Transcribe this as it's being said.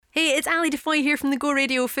Hey, it's Ali DeFoy here from the Go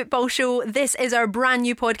Radio Football Show. This is our brand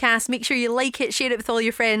new podcast. Make sure you like it, share it with all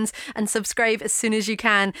your friends and subscribe as soon as you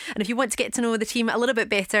can. And if you want to get to know the team a little bit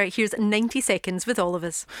better, here's 90 seconds with all of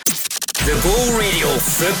us. The Go Radio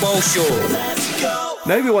Football Show. Let's go.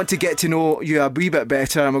 Now we want to get to know you a wee bit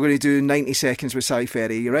better, and we're going to do 90 seconds with Si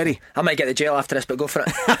Ferry. You ready? I might get the jail after this, but go for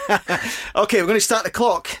it. Okay, we're going to start the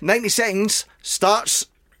clock. 90 seconds starts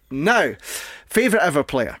now. Favourite ever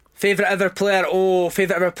player? Favourite ever player?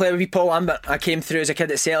 Favourite ever player would be Paul Lambert. I came through as a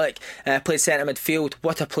kid at Celtic, played centre midfield.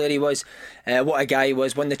 What a player he was. What a guy he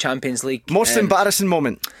was. Won the Champions League. Most embarrassing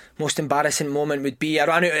moment? Most embarrassing moment would be I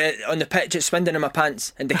ran out on the pitch at Swindon in my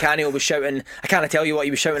pants, and DeCanio was shouting. I can't tell you what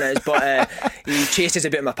he was shouting at us, but he chased us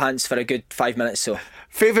about in my pants for a good 5 minutes. So,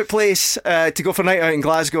 favourite place to go for a night out in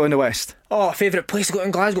Glasgow in the West? Favourite place to go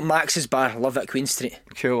in Glasgow? Max's Bar. Love it, Queen Street.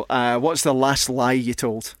 Cool. What's the last lie you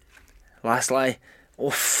told? Last lie?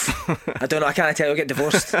 I don't know. I can't tell you. I'll get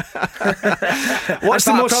divorced. I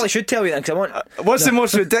probably should tell you then, because I want. What's the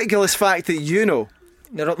most ridiculous fact that you know?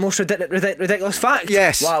 The most ridiculous fact?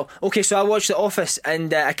 Yes. Wow. Okay, so I watched The Office,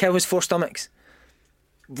 and a cow has 4 stomachs.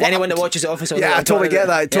 What? Anyone that watches The Office, I totally get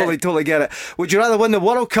that. I totally get it. Would you rather win the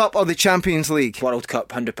World Cup or the Champions League? World Cup,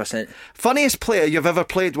 100%. Funniest player you've ever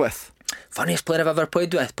played with? Funniest player I've ever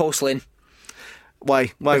played with? Paul Slane.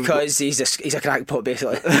 Why? Because he's a crackpot,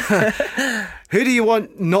 basically. Who do you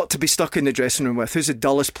want not to be stuck in the dressing room with? Who's the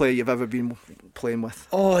dullest player you've ever been playing with?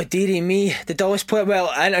 Oh, dearie me. The dullest player?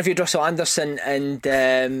 Well, I interviewed Russell Anderson, and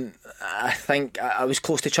I think I was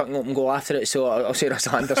close to chucking open goal after it, so I'll say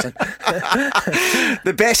Russell Anderson.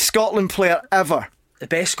 The best Scotland player ever? The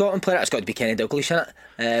best Scotland player? It's got to be Kenny Dalglish, isn't it?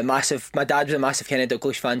 Massive. My dad was a massive Kenny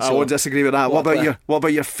Dalglish fan. So I won't disagree with that. What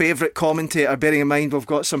about your favourite commentator? Bearing in mind we've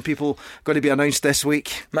got some people going to be announced this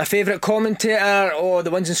week. My favourite commentator? The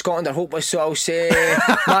ones in Scotland are hopeless, so I'll say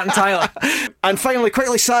Martin Tyler. And finally,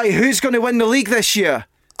 quickly, Si, who's going to win the league this year?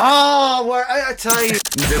 We're out of time.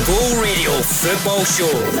 The Go Radio Football Show.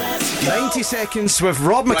 90 seconds with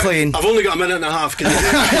Rob Maclean. Right, I've only got a minute and a half. Can you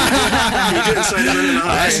do it inside a minute and a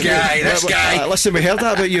half? This guy. Listen, we heard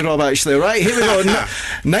that about you, Rob, actually. Right, here we go.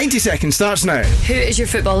 90 seconds starts now. Who is your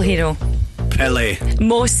football hero? Pele.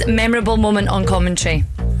 Most memorable moment on commentary?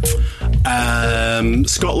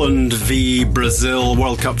 Scotland v Brazil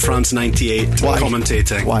World Cup France 98. Why?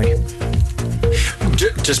 Commentating. Why?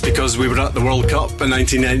 Just because we were at the World Cup in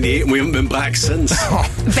 1998 and we haven't been back since.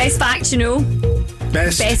 Best fact you know?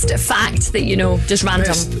 Best fact that you know, just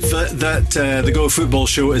random. That the Go Football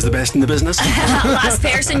Show is the best in the business. Last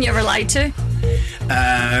person you ever lied to?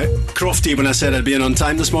 Crofty, when I said I'd be in on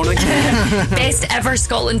time this morning. Best ever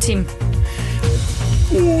Scotland team?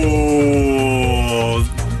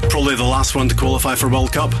 Probably the last one to qualify for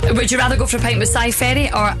World Cup. Would you rather go for a pint with Si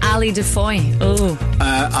Ferry or Ali DeFoy?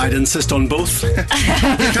 I'd insist on both. Can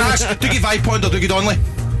I ask, do you get 5 pound or do you get only?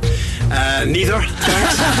 Neither,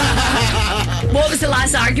 thanks. What was the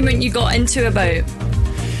last argument you got into about?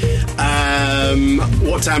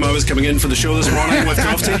 What time I was coming in for the show this morning with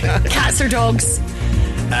Crofty. Cats or dogs?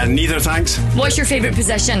 Neither, thanks. What's your favourite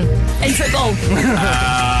position in football?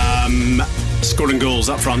 Scoring goals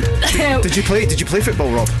up front. Did you play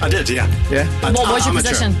football, Rob? I did, yeah. What was your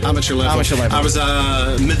position? Amateur level. I was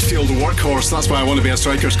a midfield workhorse. That's why I want to be a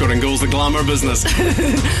striker, scoring goals. The glamour business.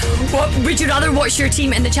 What would you rather watch your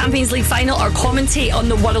team in the Champions League final or commentate on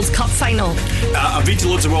the World Cup final? I've been to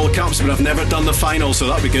loads of World Cups, but I've never done the final, so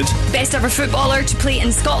that'd be good. Best ever footballer to play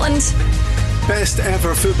in Scotland? Best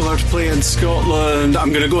ever footballer to play in Scotland.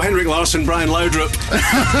 I'm going to go Henrik Larsson, Brian Laudrup.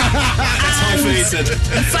 That's hyphenated.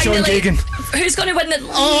 Finally, John Gagan. Who's going to win the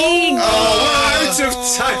league? We're out of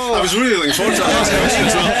time. I was really looking forward to that last question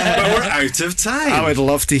as well, but we're out of time. I would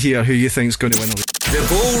love to hear who you think's going to win the league. The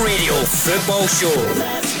Go Radio Football Show.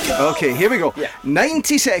 Okay, here we go.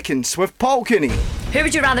 90 seconds with Paul Cooney. Who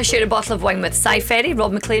would you rather share a bottle of wine with? Si Ferry,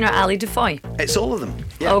 Rob Maclean or Ali DeFoy? It's all of them.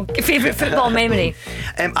 Favourite football memory?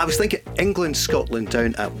 I was thinking England-Scotland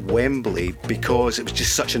down at Wembley because it was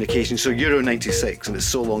just such an occasion. So Euro 96, and it's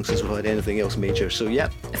so long since we've had anything else major. So yeah.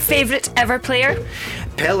 Favourite ever player?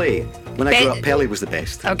 Pele. When I grew up, Pele was the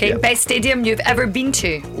best. Okay, yeah. Best stadium you've ever been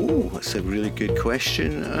to? Oh, that's a really good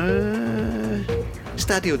question.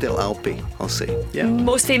 Stadio del Alpi, I'll say. Yeah.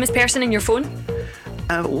 Most famous person in your phone?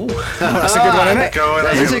 That's a good one, isn't it?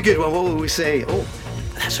 That is a good one. What would we say? Oh,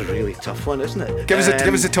 that's a really tough one, isn't it? Give us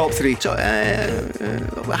the top three.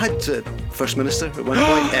 I had First Minister at one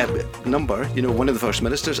point. Number, one of the First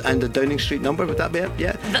Ministers, and a Downing Street number. Would that be it?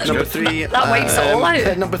 Yeah. Number 3. That wipes it all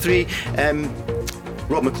out. Number 3.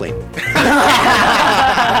 Rob Maclean.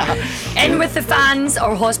 In with the fans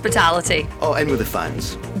or hospitality? Oh, in with the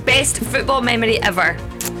fans. Best football memory ever?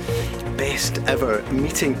 best ever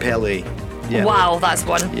meeting Pele. Yeah. Wow, that's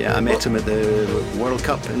one. Yeah, I met him at the World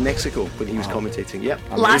Cup in Mexico when he was commentating. Yep.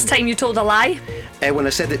 Last time you told a lie? When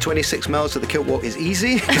I said that 26 miles to the Kilt Walk is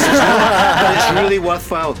easy, it's not, but it's really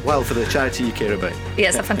worthwhile for the charity you care about. Yeah,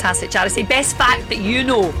 it's a fantastic charity. Best fact that you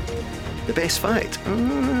know? The best fact?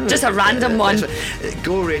 Just a random one.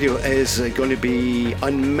 Go Radio is going to be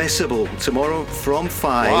unmissable tomorrow from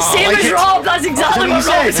 5. Wow. Same as Rob, that's exactly what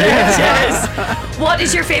Rob said. said. Yes. What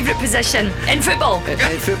is your favourite position in football? In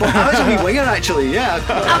football, I was a wee winger actually, yeah.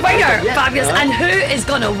 A winger, Yeah. fabulous. And who is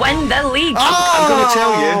going to win the league? I'm going to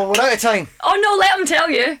tell you. We're out of time. Oh no, let him tell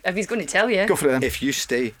you. If he's going to tell you. Go for it then. If you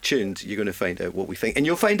stay tuned, you're going to find out what we think. And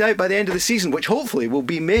you'll find out by the end of the season, which hopefully will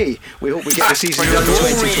be May. We hope we get the season done in Go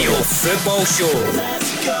 2020. Radio Football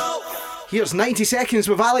Show. Here's 90 seconds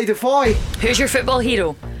with Ali DeFoy. Who's your football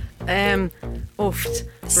hero?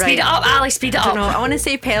 Speed it up, Ali, speed it I don't know. up. I want to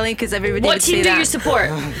say Pele because everybody What would team say do that. you support?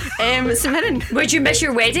 St Mirren. Would you miss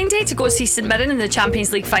your wedding day to go see St Mirren in the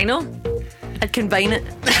Champions League final? I'd combine it.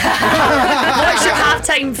 What's your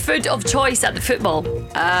halftime food of choice at the football?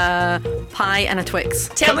 Pie and a Twix.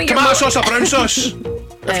 Tell me your Tomato sauce or brown sauce?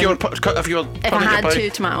 If you're If I putting had your pie. to,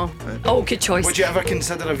 tomato. Oh, good choice. Would you ever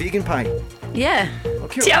consider a vegan pie? Yeah.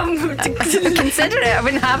 Tell me, Consider it. I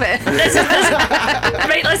wouldn't have it. listen,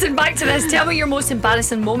 right, listen, back to this. Tell me your most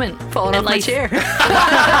embarrassing moment. Falling in off my life. chair.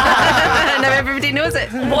 Now everybody knows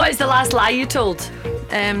it. What is the last lie you told?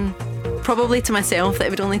 Probably to myself that it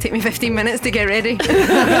would only take me 15 minutes to get ready.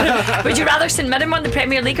 Would you rather St Mirren won the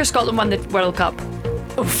Premier League or Scotland won the World Cup?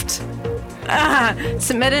 Oofed.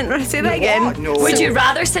 St Mirren, say that again. What? No. Would you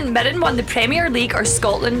rather St Mirren won the Premier League or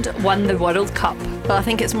Scotland won the World Cup? Well, I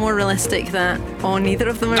think it's more realistic that neither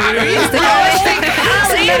of them are realistic.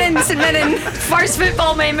 St Mirren. First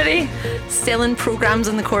football memory. Selling programmes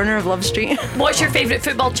on the corner of Love Street. What's your favourite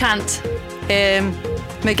football chant?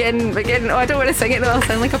 McGinn. Oh, I don't want to sing it though. I'll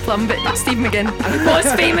sound like a plum, but Steve McGinn.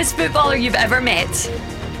 Most famous footballer you've ever met?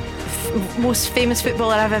 Most famous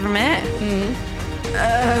footballer I've ever met?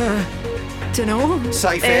 Don't know.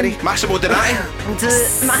 Cy Ferry. Massimo Donati.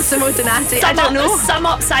 Massimo Donati. I don't know. Sum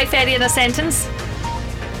up Cy Ferry in a sentence.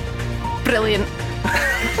 Brilliant.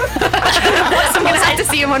 I'm going to have to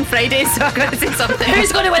see him on Friday, so I've got to say something.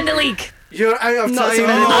 Who's going to win the league? You're out of Not time. so You're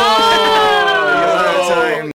out of time.